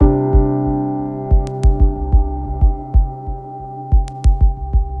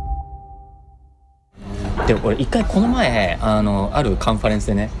で俺一回この前あるカンファレンス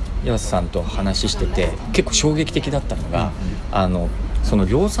でね岩瀬さんと話してて結構衝撃的だったのが、その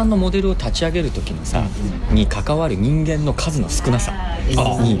量産のモデルを立ち上げる時のさ、に関わる人間の数の少なさ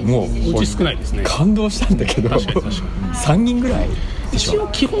にもうち少ないですね。感動したんだけど3人ぐらいでしょ。一応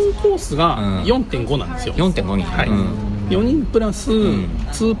基本コースが 4.5 なんですよ。 4.5 人、はい、4人プラス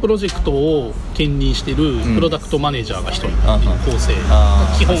2プロジェクトを兼任しているプロダクトマネージャーが1人っていう構成、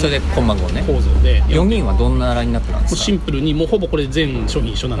基本それでコンマ5ね構造で4人はどんなラインナップなんですか？シンプルにもうほぼこれ全商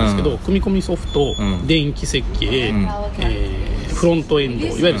品一緒なんですけど、組み込みソフト、電気設計、フロントエンド、い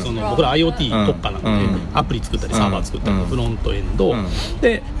わゆるその僕ら IoT 特化なので、アプリ作ったりサーバー作ったりのフロントエンド、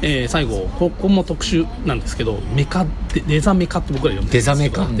で、最後ここも特殊なんですけどメカデザメカって僕ら呼んでるんですけ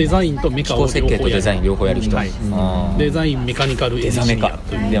ど、デザインとメカを設計とデザイン両方やる人、デザインメカニカルエンジニア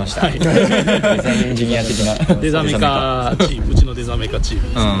という出ました、デザインエンジニア的なデザメカチーム、うちのデザメカチームで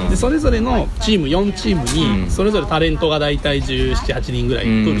すね、でそれぞれのチーム4チームにそれぞれタレントが大体17、8人ぐらいプ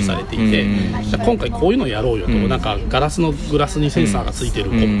ールされていて、今回こういうのやろうよと、なんかガラスのグラスにセンサーがついてる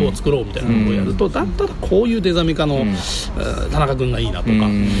コップを作ろうみたいなのをやると、だったらこういうデザメカの田中君がいいなとか、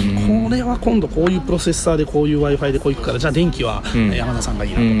これは今度こういうプロセッサーでこういう Wi-Fi でこういくから、じゃあ電気は山田さんがい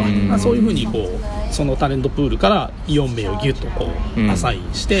いなとか、そういうふうにこうそのタレントプールから4名をギュッとこうアサイ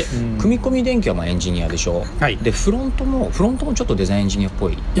ンして、組み込み電気はまあエンジニアでしょ、はい、でフロントもちょっとデザインエンジニアっぽ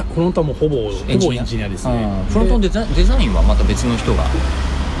い。いやフロントはもうほぼエンジニアですね。フロントのデザインはまた別の人が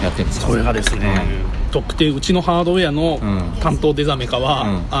やってるんですか？それがですね、特定うちのハードウェアの担当デザメカ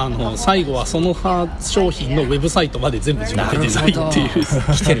は、最後はその商品のウェブサイトまで全部自分でデザインっていう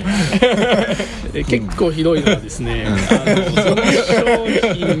来てる結構ひどいのはですね、その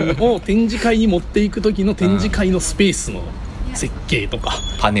商品を展示会に持っていく時の展示会のスペースの設計とか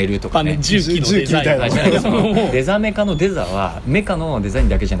パネルとかね、重機のデザインデザメカのデザはメカのデザイン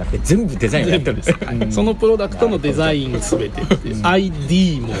だけじゃなくて全部デザインをやってるんですよ、そのプロダクトのデザイン全て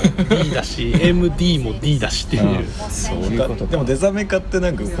ID も D だし MD も D だしっていう、そういうこと。でもデザメカって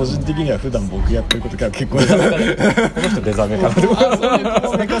なんか個人的には普段僕やってることから結構この人デザメカデ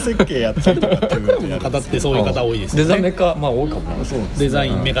ザメカ設計やったりとかっていう方ってそういう方多いですね。デザメカまあ多いかもね。デザ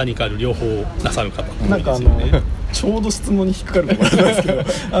インメカニカル両方なさる方多ないんかですよね。ちょうど質問に引っかかるところなんですけ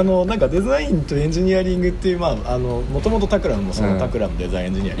どなんかデザインとエンジニアリングっていうもともとタクラムもそのタクラムデザインエ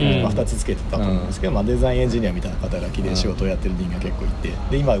ンジニアリング、2つつけてたと思うんですけど、デザインエンジニアみたいな肩書きで仕事をやってる人が結構いて、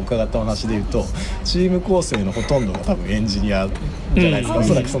で今伺ったお話でいうとチーム構成のほとんどが多分エンジニアじゃないですか、お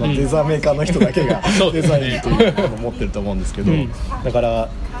そらくそのデザメーカーの人だけがデザインというものを持ってると思うんですけど、だから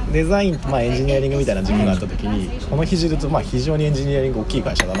デザイン、エンジニアリングみたいな軸があった時に、この比重でと非常にエンジニアリング大きい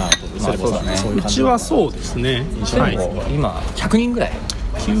会社だなと、うちはそうですね、今100人ぐらい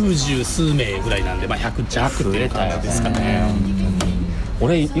90数名ぐらいなんで、100弱っていう感じですかね。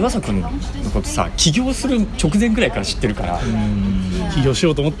俺岩佐君のことさ起業する直前ぐらいから知ってるから、起業し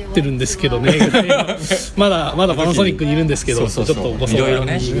ようと思ってるんですけどねまだパナソニックにいるんですけど、ちょっとご相談にいろいろ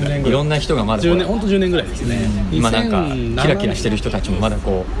ね、いろんな人がまだ本当10年ぐららいですね。今なんかキラキラしてる人たちもまだ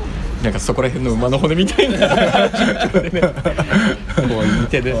こうなんかそこら辺の馬の骨みたいなこう似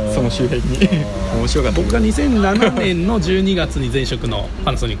てる、その周辺に面白かった。僕が2007年の12月に前職の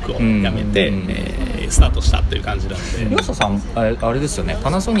パナソニックを辞めて、スタートしたという感じなので。岩佐さんあれですよね、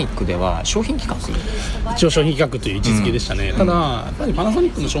パナソニックでは商品企画、一応商品企画という位置づけでしたね、ただやっぱりパナソニ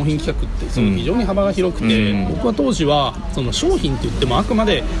ックの商品企画ってその非常に幅が広くて、僕は当時はその商品って言ってもあくま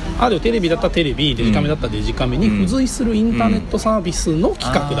でテレビだったらテレビ、デジカメだったらデジカメに付随するインターネットサービスの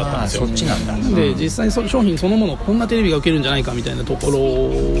企画だったんですよ。そっちなんだ。で実際商品そのものこんなテレビが受けるんじゃないかみたいなとこ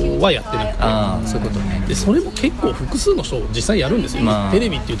ろはやってなくて、そういうことね。でそれも結構複数の人実際やるんですよ、テレ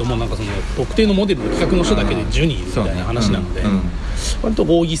ビっていうともうなんかその特定のモデルの企画の人だけで10人いるみたいな話なので、割と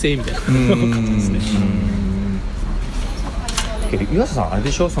合議制みたいな方ですね。岩佐さんあれ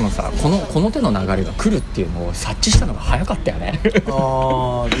でしょ、そのさこの手の流れが来るっていうのを察知したのが早かったよね。い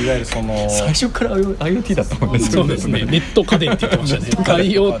わゆるその最初から IoT だったもんね。そうですね、ネット家電って言ってましたね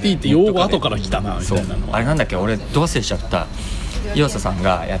IoT って用語後から来たなみたいなのは。あれなんだっけ、俺ど忘れしちゃった。岩佐さん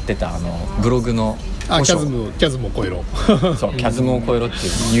がやってたブログのキャズムを超えろそうキャズムを超えろってい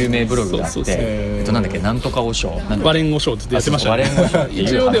う有名ブログがあって、なんだっけ、なんとか和尚、和連和尚ってやってましたね。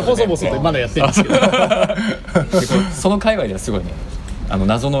一応で細々とまだやってるんですけどその界隈ではすごいね、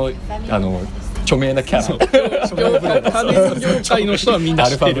謎の著著名なキャラ、家電業界の人はみんな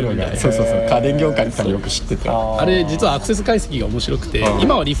知ってるみたいな。そう家電業界の人はよく知ってて、あれ実はアクセス解析が面白くて、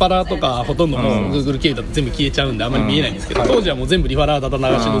今はリファラーとかほとんどもう Google 経由だと全部消えちゃうんであんまり見えないんですけど、当時はもう全部リファラーダタ流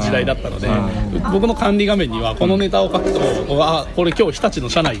しの時代だったので、僕の管理画面にはこのネタを書くと、これ今日日立の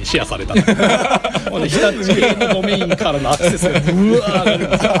社内でシェアされた日立系のドメインからのアクセスがブワー上がる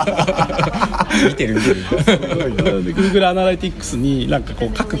んですよ。見てるで Google アナリティクスになんかこう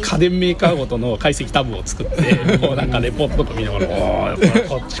各家電メーカーごとの解析タブを作ってこうなんかレポートとか見ながらやっぱ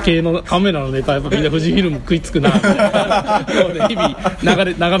こっち系のカメラのネタやっぱみんな富士フィルム食いつくなみたいなので日々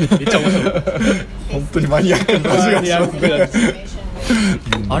眺めてめっちゃ面白い。本当にマニアック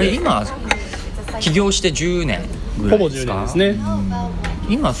なあれ今起業して10年ぐらいですか？ほぼ10年ですね。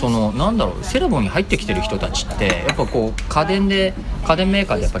今そのなんだろう、セレボに入ってきてる人たちってやっぱこう家電メーカ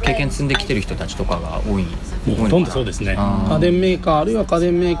ーでやっぱ経験積んできてる人たちとかが多い。もうほとんどそうですね。家電メーカーあるいは家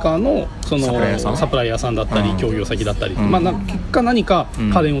電メーカーのそのサプライヤーさんだったり協業先だったり、まあ結果何か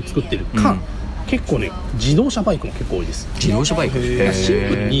家電を作ってるか、結構ね自動車バイクも結構多いです。自動車バイクってシン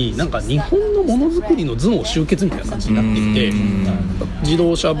プルになんか日本のものづくりの頭脳集結みたいな感じになっていて、自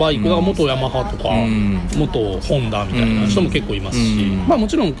動車バイクが元ヤマハとか元ホンダみたいな人も結構いますし、まあも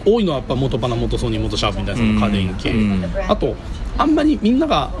ちろん多いのはやっぱ元バナ元ソニー元シャープみたいなその家電系、あとあんまりみんな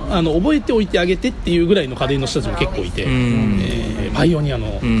が覚えておいてあげてっていうぐらいの家電の人たちも結構いて、パイオニア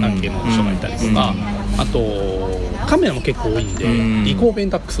の関係の人がいたりとか、あとカメラも結構多いんで、リコーペン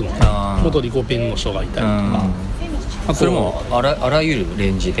タックスの元リコーペンの人がいたりとか、あとそれもあらゆるレ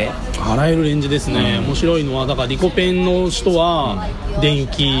ンジで、あらゆるレンジですね。面白いのはだからリコペンの人は電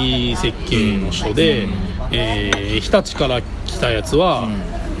気設計の人で、日立から来たやつは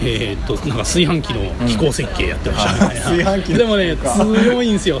なんか炊飯器の機構設計やってましたみたいな、でもね強い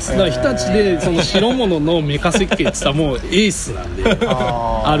んですよ。だから日立でその白物のメカ設計って言ったらもうエースなんで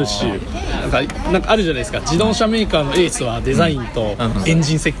ある種なんかあるじゃないですか、自動車メーカーのエースはデザインとエン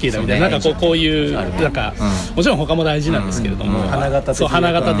ジン設計だみたいな、なんかこういうなんかもちろん他も大事なんですけれども、花形的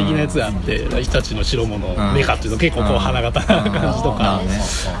なやつがあって、日立の白物メカっていうと結構こう花形な感じとか、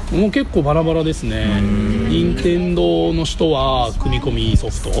もう結構バラバラですね。任天堂の人は組み込みソ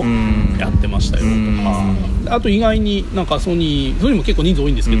フトやってましたよとか、あと意外になんかソニーも結構人数多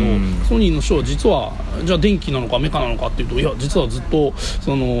いんですけど、ソニーの人は実はじゃあ電気なのかメカなのかっていうと、いや実はずっと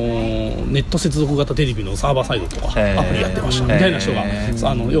そのネット接続型テレビのサーバーサイドとかアプリやってましたみたいな人が、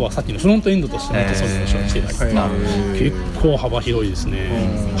要はさっきのフロントエンドとして元ソニーの人が来てたりとか、結構幅広いですね。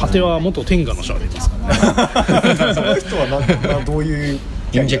果ては元テンガの人が出てますからね。その人はどういう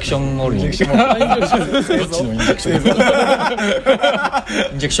インジェクションモールにどっちのインジェクションインジ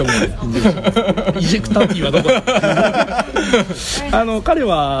ェクションモールイジェクター P はどこだ彼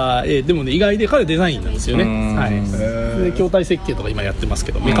は、でもね意外で彼デザインなんですよね。で筐体設計とか今やってます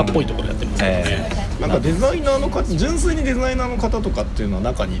けど、メカっぽいところやってますけどね。なんかデザイナーの方、純粋にデザイナーの方とかっていうのは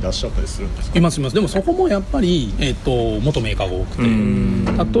中にいらっしゃったりするんですか？います。でもそこもやっぱり、元メーカーが多くて、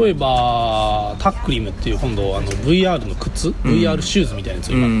例えばタックリムっていう今度VR の靴、VR シューズみたいなやつ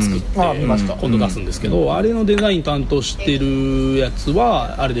を今作って見ました。今度出すんですけど、あれのデザイン担当してるやつ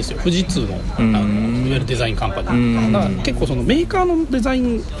はあれですよ、富士通の、いわゆるデザインカンパニーだから結構そのメーカーのデザイ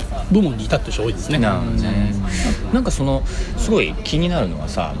ン部門に至ってる人多いですね。なんかそのすごい気になるのは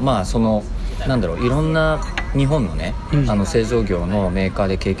さ、まあそのなんだろう、いろんな日本のね、製造業のメーカー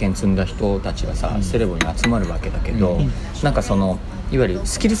で経験積んだ人たちがさ、セレボに集まるわけだけど、なんかそのいわゆる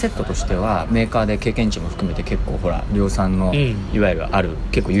スキルセットとしてはメーカーで経験値も含めて結構ほら量産の、いわゆるある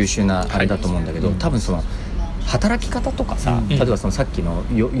結構優秀なあれだと思うんだけど、多分その働き方とかさ、例えばそのさっきの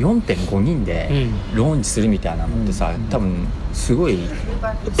 4.5 人でローンチするみたいなのってさ、多分すごい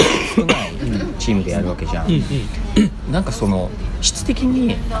少ないチームでやるわけじゃん。なんかその質的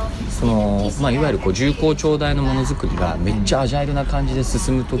にその、いわゆるこう重厚長大のものづくりがめっちゃアジャイルな感じで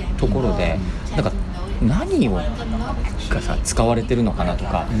進む ところで、なんか何をがさ使われてるのかなと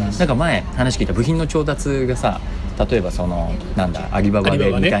か、なんか前話聞いた部品の調達がさ、例えばそのなんだアリババ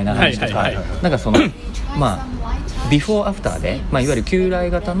でみたいな話とか、なんかそのビフォーアフターで、いわゆる旧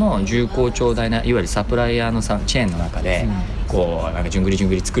来型の重厚長大ないわゆるサプライヤーのさチェーンの中で、こうなんかじゅんぐり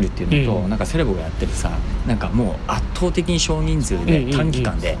作るっていうのと、なんかセレボがやってるさ、なんかもう圧倒的に少人数で短期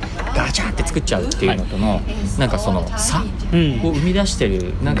間でガチャって作っちゃうっていうのとの、なんかその差を生み出して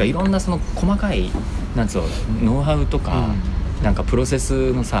る、なんかいろんなその細かいなんつうのノウハウとか、なんかプロセ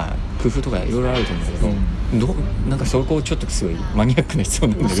スのさ工夫とかいろいろあると思うんだけど、なんかそこをちょっとすごいマニアックな質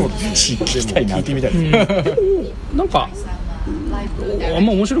問なんだけど、聞きたいな、聞いてみたいです。でもなんかあん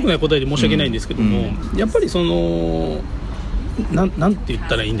ま面白くない答えで申し訳ないんですけども、やっぱりそのなんて言っ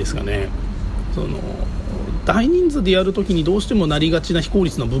たらいいんですかね、その大人数でやるときにどうしてもなりがちな非効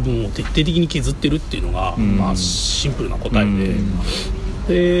率な部分を徹底的に削ってるっていうのが、まあ、シンプルな答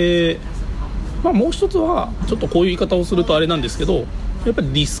えで、まあ、もう一つはちょっとこういう言い方をするとあれなんですけど、やっぱり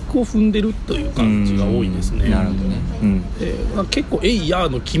リスクを踏んでるという感じが多いですね。なるほどね。結構エイヤー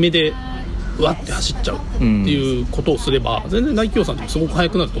の決めでうわって走っちゃうっていうことをすれば、全然大企業さんでもすごく速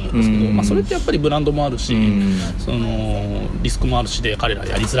くなると思うんですけど、まあ、それってやっぱりブランドもあるし、そのリスクもあるしで彼ら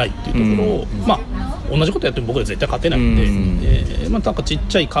やりづらいっていうところを、まあ、同じことやっても僕ら絶対勝てないんで、まあ、なんかちっ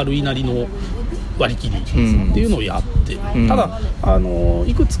ちゃい軽いなりの割り切りっていうのをやってる、ただ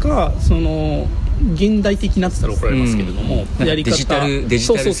いくつかその現代的なって言ったら怒られますけれども、やり方、デジ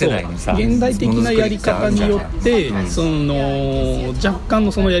タル世代のさ、現代的なやり方によってその若干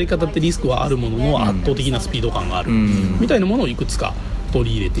のそのやり方ってリスクはあるものの圧倒的なスピード感があるみたいなものをいくつか取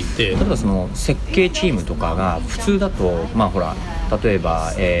り入れていて、例えばその設計チームとかが普通だと、まあほら例え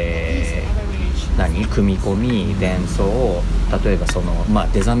ば、組み込み伝送、例えばその、まあ、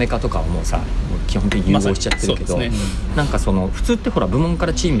デザメカとかはもうさ基本的に融合しちゃってるけど、なんかその普通ってほら部門か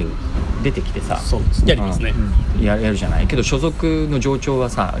らチーム出てきてさ、やりますね、やるじゃないけど、所属の上長は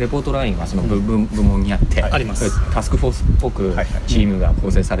さレポートラインはその部門にあって、あります。タスクフォースっぽくチームが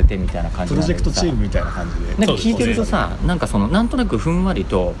構成されてみたいな感じプロジェクトチームみたいな感じで、なんか聞いてるとさ、なんかそのなんとなくふんわり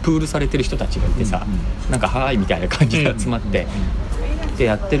とプールされてる人たちがいてさ、なんかはーいみたいな感じで集まってで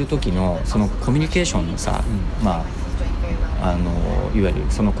やってる時のそのコミュニケーションのさ、まあいわゆ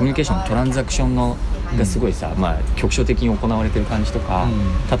るそのコミュニケーションのトランザクションのがすごいさ、まあ、局所的に行われてる感じとか、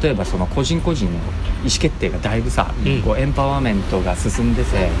例えばその個人個人の意思決定がだいぶさ、こうエンパワーメントが進んで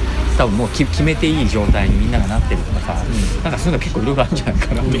て多分もう決めていい状態にみんながなってるとかさ、なんかそういうの結構いろいろあるんじゃない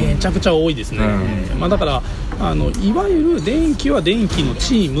かな。めちゃくちゃ多いですね、まあ、だからいわゆる電気は電気の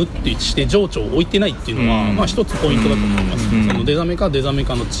チームってして情緒を置いてないっていうのは、まあ、一つポイントだと思います、そのデザメカはデザメ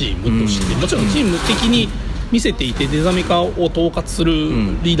カのチームとして、もちろんチーム的に見せていてデザメカを統括する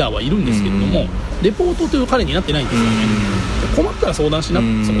リーダーはいるんですけれども、レポートという彼になってないんですよね、困ったら相談しな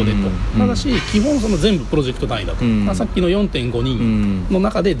そこでと、ただし基本その全部プロジェクト単位だと、さっきの 4.5 人の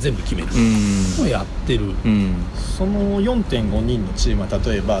中で全部決めるをやってる、その 4.5 人のチームは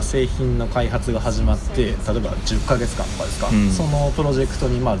例えば製品の開発が始まって例えば10ヶ月間とかですか、そのプロジェクト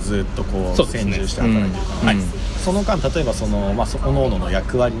にまあずっとこう専従して働いてるから、その間例えばその、まあ、そこのの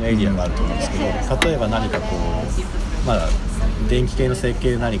役割のエリアがあると思うんですけど、例えば何かこう、まあ、電気系の設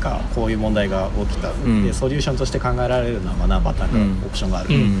計で何かこういう問題が起きた、でソリューションとして考えられるのはまあ何パターンかオプションがある、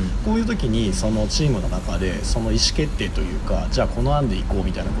こういう時にそのチームの中でその意思決定というか、じゃあこの案でいこう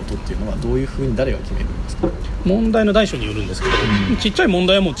みたいなことっていうのはどういうふうに誰が決めるんですか？問題の大小によるんですけど、ちっちゃい問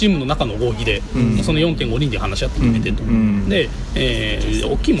題はもうチームの中の合議で、その 4.5 人で話し合って決めてと、で、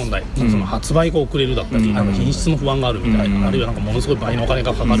大きい問題、その発売が遅れるだったり、なんか品質の不安があるみたいな、あるいはなんかものすごい倍のお金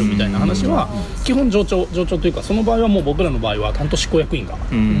がかかるみたいな話は、基本上長というか、その場合はもう僕らの場合は担当執行役員が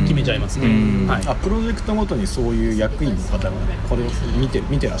決めちゃいますね、プロジェクトごとにそういう役員の方がこれを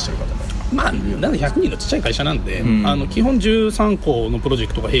見てらっしゃる方がまあ、なんで100人のちっちゃい会社なんで、基本13個のプロジェ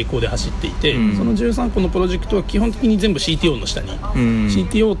クトが並行で走っていて、その13個のプロジェクトは基本的に全部 CTO の下に、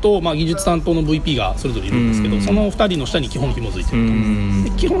CTO と、まあ、技術担当の VP がそれぞれいるんですけど、その2人の下に基本紐づいてる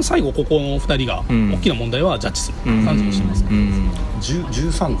と、で基本最後ここの2人が大きな問題はジャッジする感じにしてます、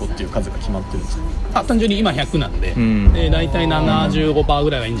13個っていう数が決まってるんですか？単純に今100なんで、で大体 75% ぐ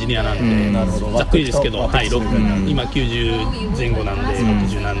らいはエンジニアなんで、ざっくりですけど、今90前後なんで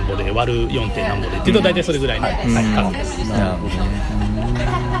60何歩で割る 4. 点何歩でっていうと大体それぐらいの数です。なるほどね。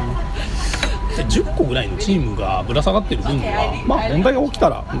10個ぐらいのチームがぶら下がってる分には、まあ、問題が起きた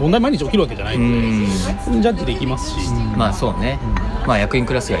ら問題毎日起きるわけじゃないので、ジャッジできますし、まあそうね、まあ、役員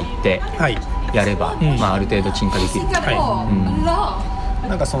クラスが行ってやれば、まあ、ある程度鎮火できる、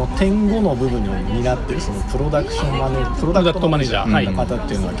なんかその点5の部分に担ってるそのプロダクトマネージャーの方っ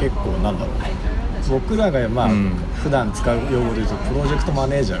ていうのは結構なんだろう、僕らがまあ普段使う用語で言うとプロジェクトマ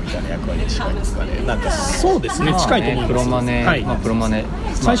ネージャーみたいな役割に近いですかね。なんかそうですね、近いと思います。プロマネ、プロマネ、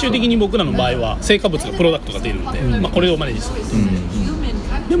最終的に僕らの場合は成果物がプロダクトが出るんで、まあ、これをマネージする、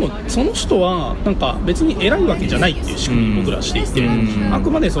でもその人はなんか別に偉いわけじゃないっていう仕組みを僕らはしていて、あく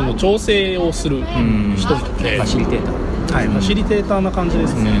までその調整をする人なので、ファシリテーター、ファシリテーターな感じで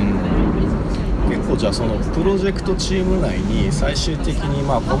すね。結構じゃあそのプロジェクトチーム内に最終的に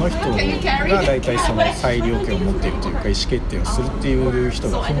まあこの人が大体その裁量権を持っているというか意思決定をするっていう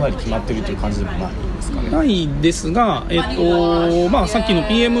人がふんわり決まっているという感じでもないんですかね。ないですが、まあ、さっきの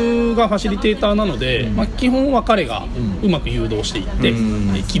PM がファシリテーターなので、まあ、基本は彼がうまく誘導していって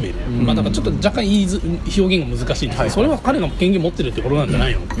決める、まあ、だからちょっと若干表現が難しいんですけど、それは彼が権限持ってるってことなんじゃな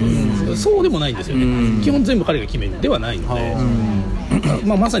いのって、そうでもないんですよね。基本全部彼が決めるではないので、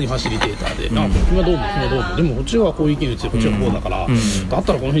まあ、まさにファシリテーターで、君はどうもでもこっちはこういう意見言ってこっちはこうだから、だっ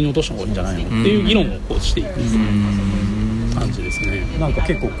たらこの辺に落とした方がいいんじゃないのっていう議論をこうしていく感じですね。なんか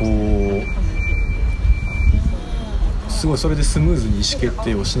結構こうすごいそれでスムーズに意思決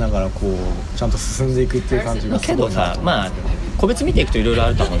定をしながらこうちゃんと進んでいくっていう感じがけどさ、まあ個別見ていくといろいろあ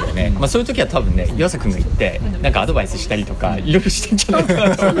ると思うんだよね、まあ、そういう時は多分ね岩佐君が言ってなんかアドバイスしたりとかいろいろしてんじゃないか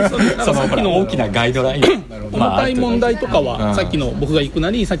なとその大きなガイドライン重たい問題とかはさっきの僕が行くな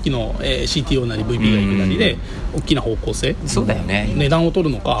りさっきの CTO なり VP が行くなりで大きな方向性、そうだよね、値段を取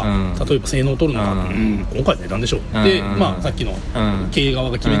るのか、例えば性能を取るのか、今回値段でしょで、まあ、さっきの経営側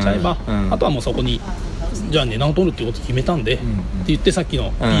が決めちゃえば、あとはもうそこにじゃあ値段を取るっていうこと決めたんで、って言ってさっき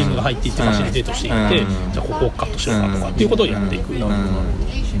の PM が入っていってファシリテートしていって、じゃあここをカットしようかとかっていうことをやっていく、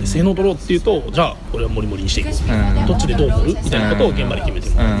で性能取ろうっていうとじゃあこれはモリモリにしていく、どっちでどう思うみたいなことを現場で決めて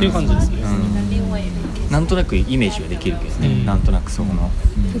いくっていう感じですね。なんとなくイメージはできるけどね、なんとなくそこの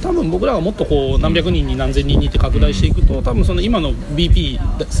多分僕らがもっとこう何百人に何千人にって拡大していくと多分その今の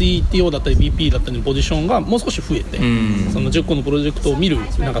BP、CTO だったり BP だったりのポジションがもう少し増えて、その10個のプロジェクトを見る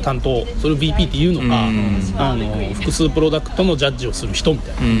なんか担当、それを BP っていうのか、複数プロダクトのジャッジをする人み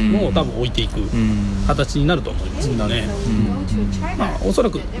たいなのを多分置いていく形になると思いますよね。まあ、おそら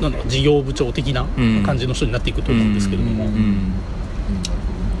くなんだろう事業部長的な感じの人になっていくと思うんですけれども、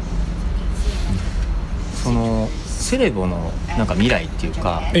そのセレボのなんか未来っていう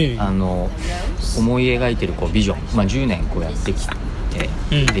か、思い描いてるこうビジョン、まあ、10年こうやってきて、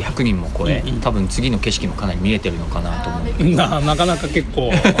で100人も超え、多分次の景色もかなり見えてるのかなと思うけど、なかなか結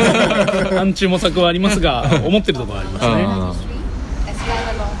構暗中模索はありますが思ってるところはありますね。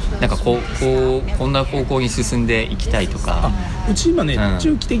なんかこんな方向に進んでいきたいとか、うち今ね、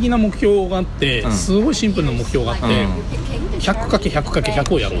中期的な目標があって、すごいシンプルな目標があって、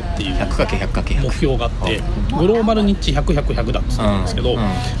100×100×100 をやろうっていう 100×100×100 目標があって、グローバルニッチ 100×100 だって言ってるんですけど、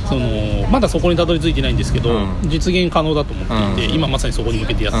そのまだそこにたどり着いてないんですけど、実現可能だと思っていて、今まさにそこに向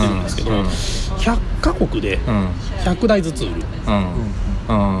けてやってるんですけど、100カ国で100台ずつ売る、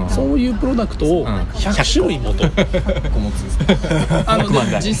そういうプロダクトを100種類持とう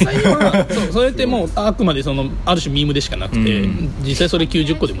実際にはそれってもうあくまでそのある種ミームでしかなくて、実際それ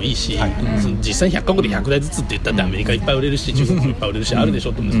90個でもいいし、実際に100カ国で100台ずつって言ったってアメリカいっぱい売れるし中国もいっぱい売れるしあるでし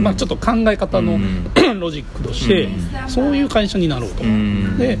ょと思うんです、まあ、ちょっと考え方のロジックとしてそういう会社になろうと。で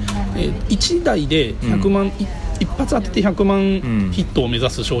1台で100万一発当てて100万ヒットを目指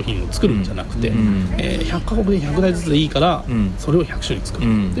す商品を作るんじゃなくて、100カ国で100台ずつでいいからそれを100種類作る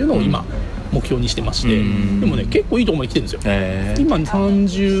っていうのを今目標にしてまして、でもね結構いいとこまで来てるんですよ。今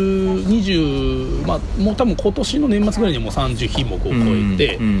30、20、まあもう多分今年の年末ぐらいにはもう30品目を超え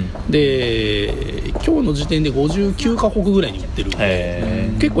て、で今日の時点で59カ国ぐらいに売ってるんで、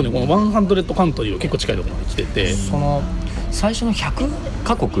結構ねこの100カントリーは結構近いところまで来てて、その最初の100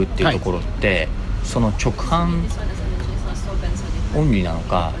カ国っていうところって、その直販オンリーなの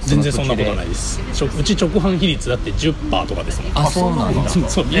か。全然そんなことないです。うち直販比率だって 10% とかですもん。あ、そうなんだ。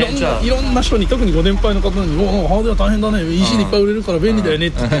そういろんな人に、特にご年配の方にハードウェア大変だね EC でいっぱい売れるから便利だよね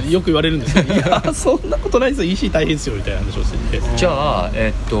ってよく言われるんですけど、いやそんなことないですよ EC 大変ですよみたいな話をしてて、じゃあ、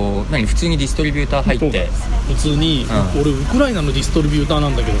何普通にディストリビューター入って普通に、俺ウクライナのディストリビューターな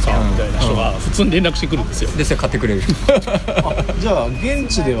んだけどさ、みたいな人が普通に連絡してくるんですよ。でそれ買ってくれるじゃあ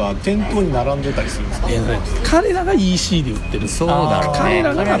現地では店頭に並んでたりするんですか。彼らが EC で売ってる。そうだろうね。彼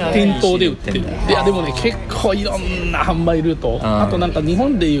らが店頭で売ってる。いやでもね結構いろんな販売ルート、あとなんか日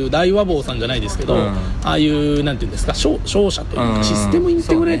本でいう大和坊さんじゃないですけど、ああいうなんていうんですか商社というかシステムイン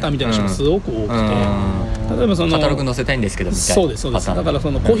テグレーターみたいな人がすごく多くて、例えばそのカタログ載せたいんですけどみたいな。そうですそうです。だから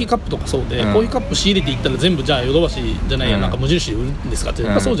そのコーヒーカップとかそうで、コーヒーカップ仕入れていったら全部じゃあヨドバシじゃないや、なんか無印で売るんですかって、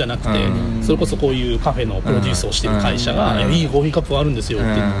そうじゃなくて、それこそこういうカフェのプロデュースをしてる会社が、いいコーヒーカップあるんですよって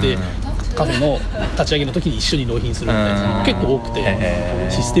言って、カフェの立ち上げの時に一緒に納品するみたいな結構多くて、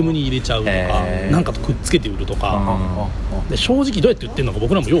システムに入れちゃうとか、なんかとくっつけて売るとか、で正直どうやって売ってるのか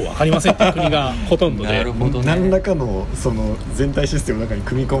僕らもよう分かりませんっていう国がほとんどでなるほどね。何らかのその全体システムの中に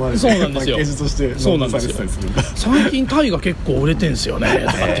組み込まれてそうなんですよ。パッケージとして納入されてたりするんだ。最近タイが結構売れてんすよねと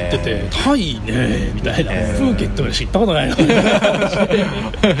かって言ってて、タイねみたいな、プーケットで知ったことないの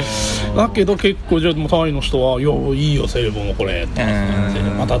だけど結構じゃあタイの人は「いやいいよセレボのこれ」って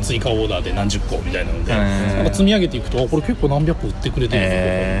また追加オーダーで何十個みたいなので、なんか積み上げていくとこれ結構何百個売ってくれてるんで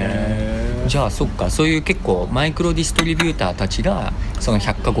すよ。じゃあそっか、そういう結構マイクロディストリビューターたちがその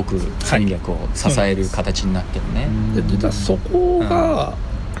100カ国戦略を支える形になってるね。でそこが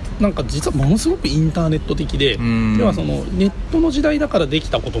なんか実はものすごくインターネット的で、要はそのネットの時代だからでき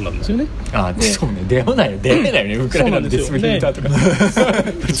たことなんですよね。そうね、出会えないよね、ウクライナのデスプリンターとか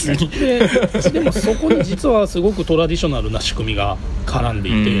普通にでもそこに実はすごくトラディショナルな仕組みが絡んで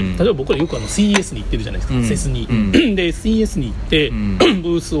いて、例えば僕らよくCES に行ってるじゃないですか、セスに、で CES に行って、ブ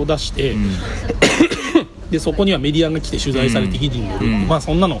ースを出して、でそこにはメディアが来て取材されて記事に載る、まあ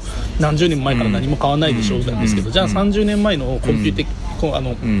そんなの何十年前から何も変わらないでしょうなんですけど、じゃあ30年前のコンピューテ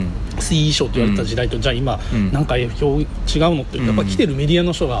CE 賞と言われた時代と、じゃあ今なんか違うのってやっぱ来てるメディア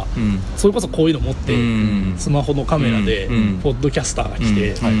の人がそれこそこういうの持ってスマホのカメラでポッドキャスターが来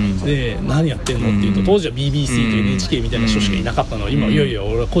て、で何やってんのっていうと、当時は BBC と NHK みたいな人しかいなかったのが、今いやいや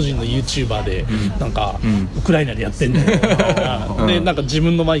俺は個人の YouTuber でなんかウクライナでやってんだよみたいな、でなんか自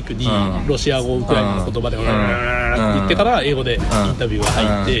分のマイクにロシア語ウクライナの言葉でって言ってから英語でインタビューが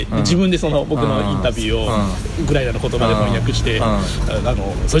入って、で自分でその僕のインタビューをウクライナの言葉で翻訳して、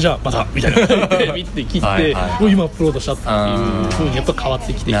それじゃあまたみたいな感じで見て切って、もう今アップロードしたっていう風にやっぱ変わっ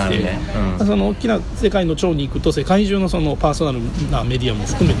てきてきて、その大きな世界の頂に行くと世界中のそのパーソナルなメディアも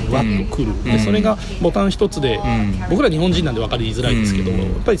含めてわっと来る、でそれがボタン一つで、僕ら日本人なんで分かりづらいですけど、やっ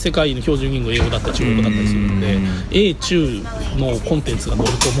ぱり世界の標準言語英語だったり中国語だったりするので、英中のコンテンツが乗る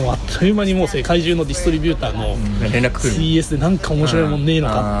ともうあっという間にもう世界中のディストリビューターの CS でなんか面白いもんねえの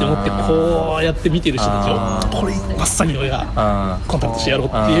かって思ってこうやって見てる人たちを、これまさに俺がコンタクトしてやろう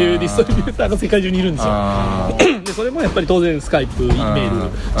っていうディストリビューターが世界中にいるんですよ。でそれもやっぱり当然スカイプ、メール、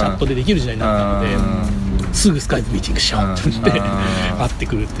チャットでできる時代になったので、すぐスカイプミーティングしようって言って会って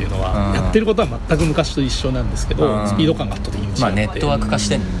くるっていうのは、やってることは全く昔と一緒なんですけど、スピード感が圧倒的に違って、ネットワーク化し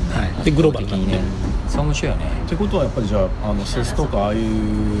てんの、でグローバルにね、そう面白いよね。ってことはやっぱりじゃあセスとかああい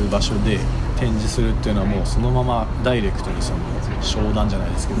う場所で展示するっていうのはもうそのままダイレクトにその商談じゃない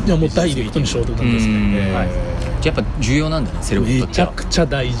ですけど、いやもうダイレクトに商談ですね。やっぱ重要なんだね、セレブにとっては。めちゃくちゃ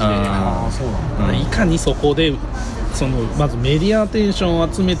大事で、そうなんだ、いかにそこでそのまずメディアアテンション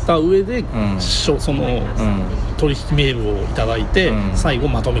を集めた上で、その取引メールをいただいて、最後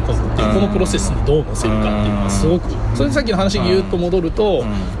まとめ込むっていう、このプロセスにどう載せるかっていうのはすごく、それでさっきの話にぎゅっと戻ると、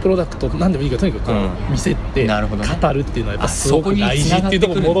プロダクト何でもいいからとにかく見せて語るっていうのはやっぱすごく大事っていうと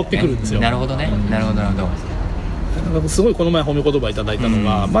ころに戻ってくるんですよ。なるほどね、なるほどなるほど。すごいこの前褒め言葉いただいたの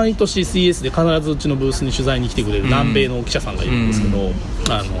が、毎年 CS で必ずうちのブースに取材に来てくれる南米の記者さんがいるんですけど、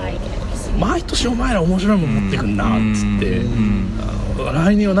毎年お前ら面白いもの持ってくんなっつって、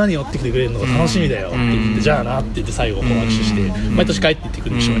来年は何を追ってきてくれるのが楽しみだよって言って、じゃあなって言って最後こう握手して毎年帰っていってく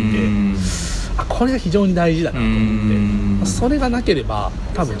れる人がいて、これが非常に大事だなと思って、それがなければ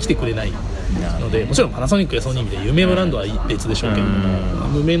多分来てくれないので、もちろんパナソニックやソニーみたいな有名ブランドは別でしょうけども、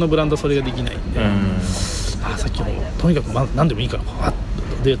無名のブランドはそれができないんで、さっきのとにかく何でもいいから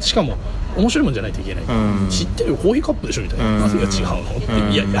で、しかも面白いもんじゃないといけない、知ってるよコーヒーカップでしょみたいな、なぜが違うのっ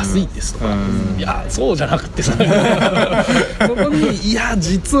て、いや安いですとか、いやそうじゃなくてさそこにいや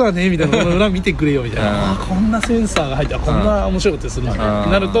実はねみたいな、この裏見てくれよみたいな、こんなセンサーが入ってこんな面白いことするんだって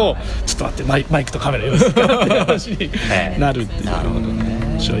なると、ちょっと待ってマイクとカメラ用意するからって話になるっていう、なるほどね、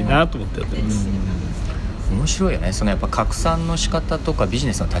面白いなと思ってやってます。面白いよね、そのやっぱ拡散の仕方とかビジ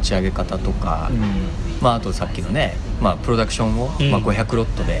ネスの立ち上げ方とか、あとさっきのね、プロダクションを、500ロッ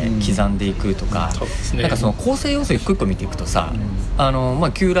トで刻んでいくとか、なんかその構成要素一個一個見ていくとさ、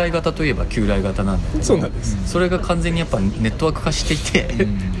旧来型といえば旧来型なんだけど、そうなんです。それが完全にやっぱネットワーク化していて、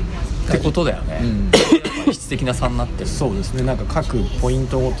ってことだよね、質的な差になってる。そうですね、なんか各ポイン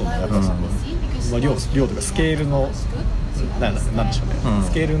トごとのやっぱその、量とかスケールのなんでしょうね、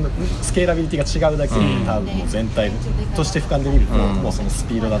スケーラビリティが違うだけで、多分もう全体として俯瞰で見ると、もうそのス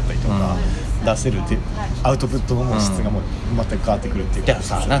ピードだったりとか、出せるアウトプットの質がもう全く変わってくるっていうか、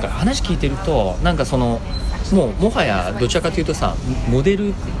さ、なんか話聞いてると、なんかそのもはやどちらかというとさ、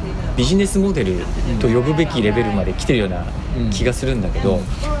ビジネスモデルと呼ぶべきレベルまで来てるような気がするんだけど、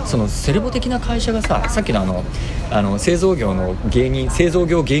そのセレボ的な会社がさっきの製造業の芸人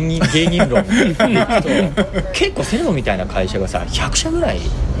論でいくと結構セレボみたいな会社がさ100社ぐらい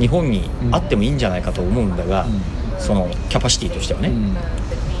日本にあってもいいんじゃないかと思うんだが、そのキャパシティとしてはね、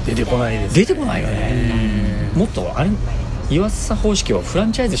出てこないです、出てこないよね。もっと岩佐方式をフラ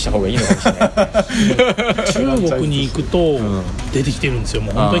ンチャイズした方がいいのかもしれない中国に行くと出てきてるんですよ。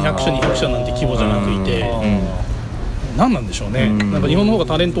もう本当に100社200社なんて規模じゃなくいて、何なんでしょうね、なんか日本の方が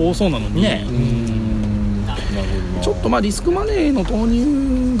タレント多そうなのに、ちょっとリスクマネーの投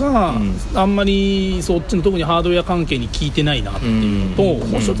入があんまりそっちの特にハードウェア関係に効いてないなっていうのと、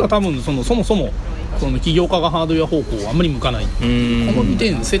もう一つは多分そもそもその起業家がハードウェア方向をあんまり向かない、この2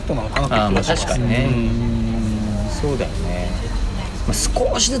点セットなのかなって気がします。確かにね、そうだよね。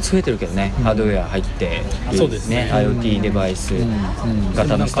少しずつ増えてるけどね、ハードウェア入ってそうですね、IoT デバイス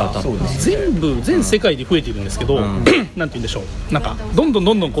型のスタートアップ、全世界で増えてるんですけど、なんて言うんでしょう、なんかどんど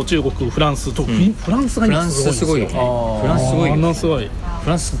んこう中国、フランスと、フランスが今すごいんですよ。フランスすごいよね。すごい。フ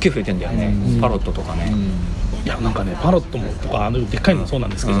ランスすっげえ増えてんだよね、パロットとかね。いやなんかね、パロットもとかでっかいのもそうな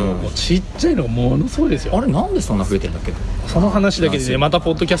んですけど、もうちっちゃいのがものすごいですよ。あれなんでそんな増えてんだっけ。その話だけでね、また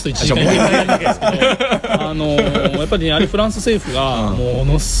ポッドキャスト1時間やるんですけどやっぱりね、あれフランス政府がも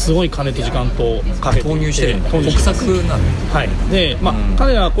のすごい金と時間とかけて投入してるんだ。国策なの。はい。で、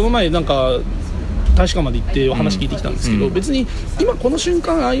彼らこの前なんか大使館まで行ってお話聞いてきたんですけど、別に今この瞬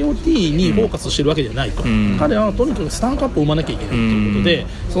間 IoT にフォーカスしてるわけじゃないと、彼らはとにかくスタートアップを生まなきゃいけないということで、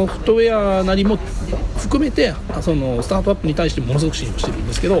ソフトウェアなりも含めてそのスタートアップに対してものすごく支援をしてるん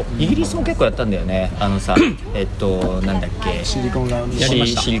ですけど、イギリスも結構やったんだよね。さなんだっけ、シリコンラウンド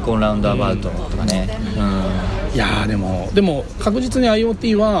シリコンラウンドアバウトとかね。いやでも確実に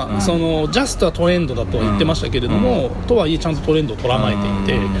IoT は、そのジャストはトレンドだとは言ってましたけれども、とはいえちゃんとトレンドを捉まえ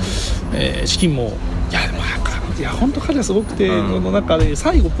ていて、資金もいや本当彼はすごくて、その中で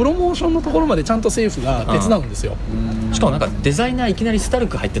最後プロモーションのところまでちゃんと政府が手伝うんですよ。しかもなんかデザイナーいきなりスタル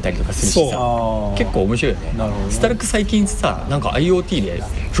ク入ってたりとかするしさ、結構面白いよね。スタルク最近さ、なんか IoT で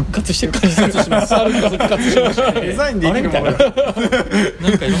復活してる感じする。スタルクが復活してましたね。デザインできるものなん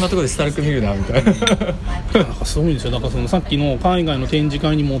かいろんなところでスタルク見るなみたいな。なんかすごいんですよ。だからそのさっきの海外の展示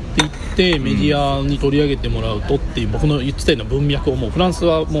会に持って行ってメディアに取り上げてもらうとっていう僕の言ってたような文脈をもうフランス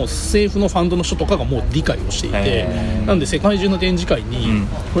はもう政府のファンドの人とかがもう理解をしていて、なんで世界中の展示会に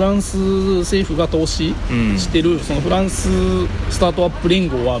フランス政府が投資してるそのフランススタートアップ連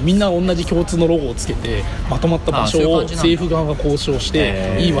合はみんな同じ共通のロゴをつけて、まとまった場所を政府側が交渉し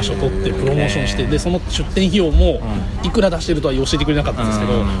ていい場所を取ってプロモーションして、でその出店費用もいくら出してるとは教えてくれなかったんですけ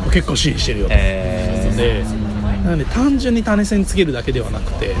ど、結構支援してるよと。でなので単純に種銭つけるだけではな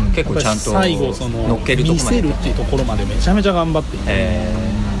くて、結構ちゃんと最後その見せるっていうところまでめちゃめちゃ頑張っていて、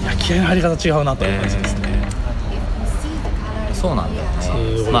いや気合の入り方違うなという感じですね。そうなんだよ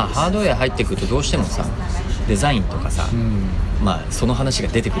ね。ハードウェア入ってくるとどうしてもさ、デザインとかさ、その話が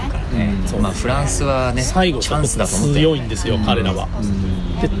出てくるからね。フランスはね、最後チャンスだと思って強いんですよ、彼らは。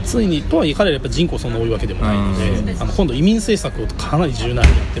でついにとはいえ彼らやっぱ人口そんな多いわけでもないので、今度移民政策をかなり柔軟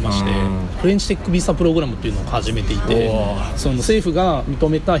にやってまして、フレンチテックビザプログラムっていうのを始めていて、その政府が認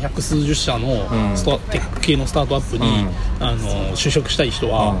めた百数十社のテック系のスタートアップに就職したい人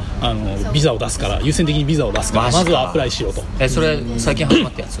はビザを出すから、優先的にビザを出すからまずはアプライしようと。それ最近始ま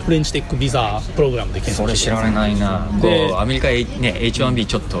ったやつ？フレンチテックビザプログラムで検索して。それ知られないな。アメリカね H1B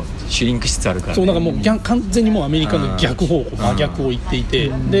ちょっとシュリンク質あるから、ね、そうなんかもう完全にもうアメリカの逆方向、真逆を言ってい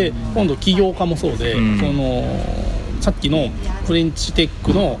て、で今度起業家もそうで、そのさっきのフレンチテッ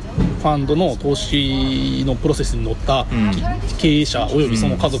クのファンドの投資のプロセスに乗った経営者およびそ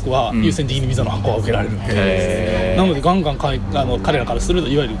の家族は優先的にビザの発行が受けられるんで、なのでガンガン彼らからすると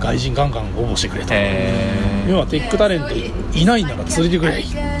いわゆる外人ガンガン応募してくれと。要はテックタレントいないなら連れてくれ。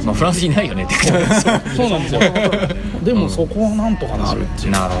フランスいないよねテックタレント。そうなんですよ。でもそこはなんとかなるってい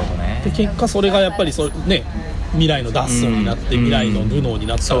う。なるほどね。で結果それがやっぱり未来のダッソンになって未来のルノーに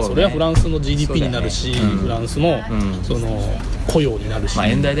なったら、それはフランスの GDP になるし、フランスのその雇用になるし、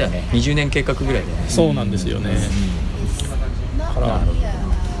円だよね。20年計画ぐらいでね。そうなんですよね。だから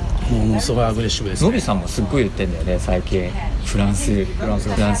ものすごいアグレッシブですね。のびさんもすっごい言ってんだよね最近。フランス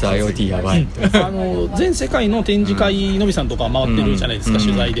IoT やばい。全世界の展示会、のびさんとか回ってるじゃないですか、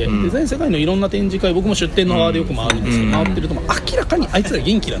取材で。全世界のいろんな展示会、僕も出展の側でよく回るんですけど、回ってると明らかにあいつら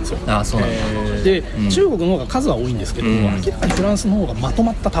元気なんですよ。そうなんだ。で中国の方が数は多いんですけど、明らかにフランスの方がまと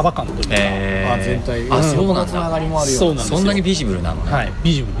まった束感というか、全体そうなんだ。つながりもあるよ。そうなんですよ。そんなにビジブルなのね。はい、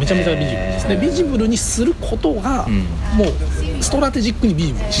ビジブル、めちゃめちゃビジブルですね。ビジブルにすることが、もうストラテジックにビ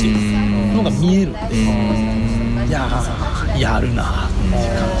ジブルにしているのが見えるんで、いややるなっていう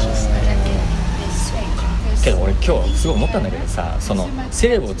感じですね。けど俺今日すごい思ったんだけどさ、そのセ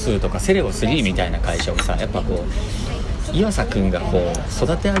レボ2とかセレボ3みたいな会社をさ、やっぱこう岩佐君がこう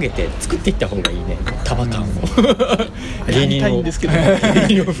育て上げて作っていった方がいいね、束感を。やりたいんですけど、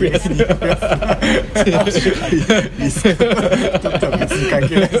芸人を増やすにはリスクちょっと別に関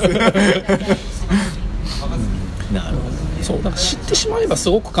係ないです。なるほど。そうだから知ってしまえばす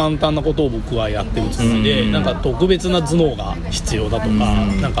ごく簡単なことを僕はやってるつもりで、なんか特別な頭脳が必要だとか、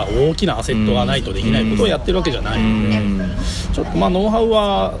なんか大きなアセットがないとできないことをやってるわけじゃないので、ちょっとノウハウ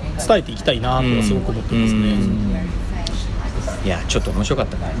は伝えていきたいなとはすごく思ってますね。いやちょっと面白かっ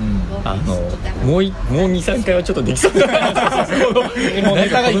たね、もう2,3回はちょっとできそうだなもうネ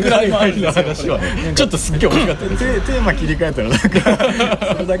タがいくらでもあるんですよ話はねちょっとすっげえ面白かったですテーマ切り替えたらなんか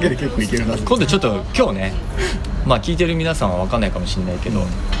それだけで結構いけるな。今度ちょっと今日ねまあ聞いてる皆さんは分かんないかもしれないけど、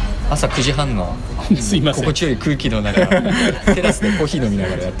朝9時半のすいません心地よい空気の中テラスでコーヒー飲みな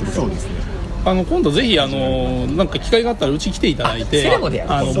がらやってるから。そうですね。今度ぜひなんか機会があったらうち来ていただいて、セレモでや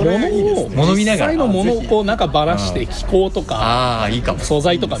るそれいいですね物見ながら実際のものをこうなんかばらして気候とかああいいかも。素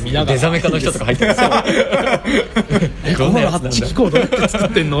材とか見ながらデザメ科の人とか入ってるどんなやつなんだハッチ気候どうやって作っ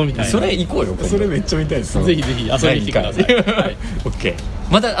てんのみたいなそれ行こうよ今度それめっちゃ見たいです。ぜひぜひ遊びに来てください、はい、オッケー。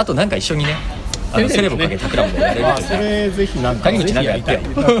またあとなんか一緒にねセレブかけタクラムでやれるまあとそれぜひなんか谷口なんかやってよ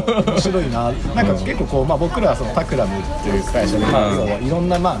面白いな。なんか結構こう、まあ、僕らはそのタクラムっていう会社で、まあ、そういろん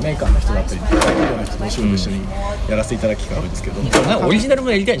なまあメーカーの人だったり大企業の人とお仕事一緒にやらせていただく機会が多いんですけど、なんかオリジナル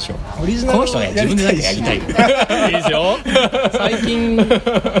もやりたいでしょ。オリジナルこの人ね自分でなんかやりたいいいですよ最近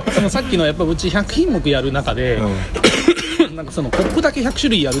そのさっきのやっぱうち100品目やる中で、なんかそのコップだけ100種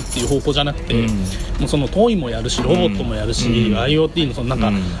類やるっていう方向じゃなくて、もうそのトイもやるしロボットもやるし、IoT のそのなんか、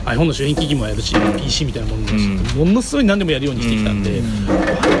iPhone の周辺機器もやるし、PC みたいなものもやるし、ものすごい何でもやるようにしてきたんで、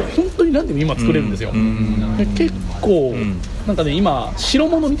本当に何でも今作れるんですよ、で結構、なんかね今白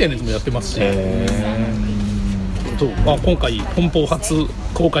物みたいなやつもやってますし、今回本邦初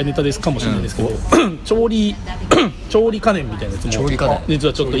公開ネタですかもしれないですけど調理家電みたいなやつも調理家電実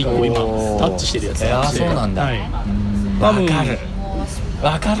はちょっと1個今タッチしてるやつがあって、そうなんだ、はい、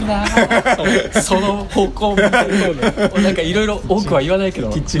わかるなその方向なんかいろいろ多くは言わないけど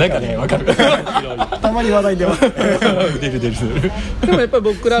なんかねわかるたまに話題出ます出るでもやっぱり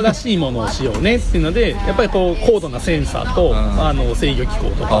僕ららしいものをしようねっていうのでやっぱりこう高度なセンサーと制御機構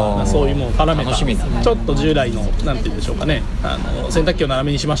とかそういうものを絡めたちょっと従来のなんて言うんでしょうかね洗濯機を斜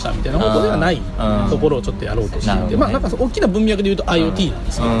めにしましたみたいな方向ではないところをちょっとやろうとしていて、まあなんか大きな文脈で言うと IoT なん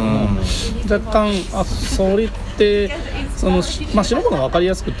ですけども若干それってそのまあ白物が分かり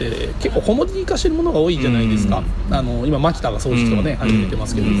やすくて結構コモディティ化してるものが多いじゃないですか。今マキタが掃除機とかね始めてま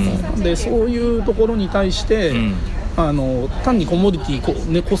すけども、でそういうところに対して単にコモディテ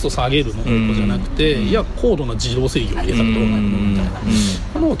ィコスト下げるの方向じゃなくて、いや高度な自動制御を入れたらどうなるのみたい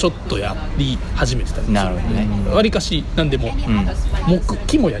なのをちょっとやり始めてたんですよ。なるほどね。わりかしなんでも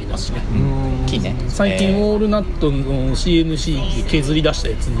木もやりますしね。木ね。最近ウォールナットの CNC で削り出した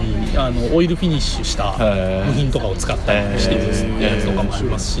やつにオイルフィニッシュした部品とかを使ったりしてるやつとかもあり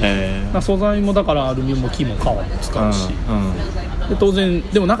ますし、素材もだからアルミも木も革も使うし、で当然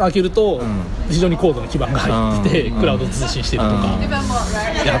でも中開けると非常に高度な基板が入っててクラウド通信してるとか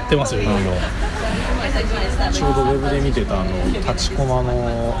やってますよいろいろ。ちょうどウェブで見てた立ちコマの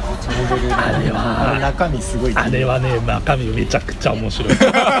モデルのあれ中身すごい。あれはね中身めちゃくちゃ面白い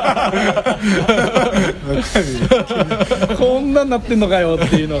こんなんなってんのかよっ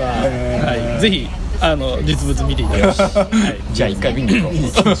ていうのが、はい、ぜひ実物見ていただきます、はい、じゃあ一回見に行こうじゃ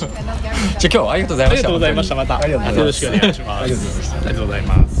あ今日はありがとうございました。ありがとうございました。またよろしくお願いします。ありがとうござい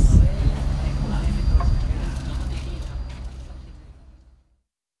ます。